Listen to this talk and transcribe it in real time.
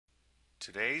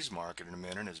Today's Market in a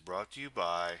Minute is brought to you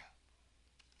by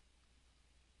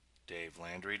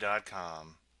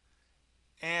DaveLandry.com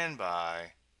and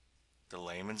by The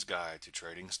Layman's Guide to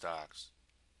Trading Stocks.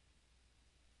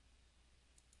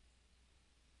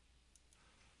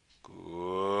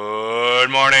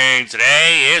 Good morning.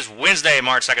 Today is Wednesday,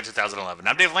 March 2nd, 2011.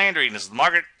 I'm Dave Landry, and this is the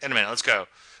Market in a Minute. Let's go.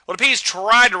 Well, the P's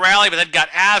tried to rally, but then got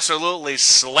absolutely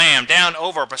slammed, down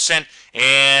over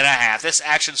 1.5%. This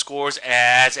action scores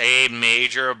as a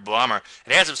major bummer.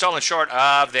 It has them falling short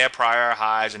of their prior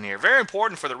highs in here. Very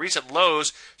important for the recent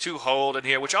lows to hold in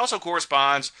here, which also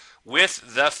corresponds with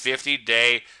the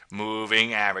 50-day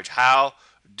moving average. How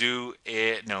do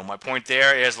it know? My point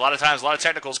there is a lot of times, a lot of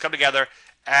technicals come together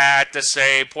at the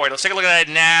same point. Let's take a look at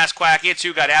that NASDAQ. It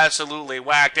too got absolutely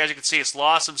whacked. As you can see, it's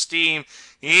lost some steam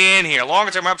in here.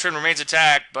 Longer term uptrend remains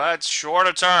intact, but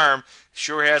shorter term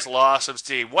sure has lost some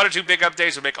steam. One or two big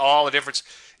updates will make all the difference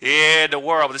in the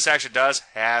world, but this action does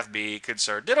have me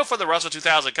concerned. Ditto for the Russell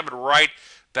 2000, coming right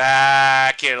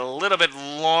back in. A little bit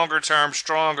longer term,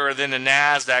 stronger than the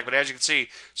NASDAQ, but as you can see,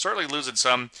 certainly losing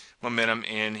some momentum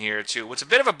in here too. What's a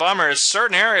bit of a bummer is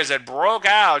certain areas that broke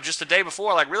out just the day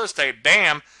before, like real estate,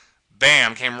 bam,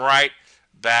 came right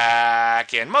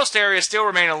back in. Most areas still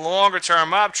remain in longer term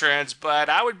uptrends, but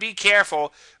I would be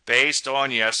careful based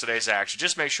on yesterday's action.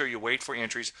 Just make sure you wait for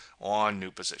entries on new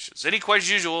positions. Any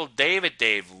questions usual, Dave at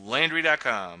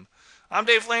DaveLandry.com. I'm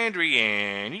Dave Landry,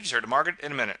 and you just heard the Market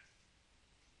in a Minute.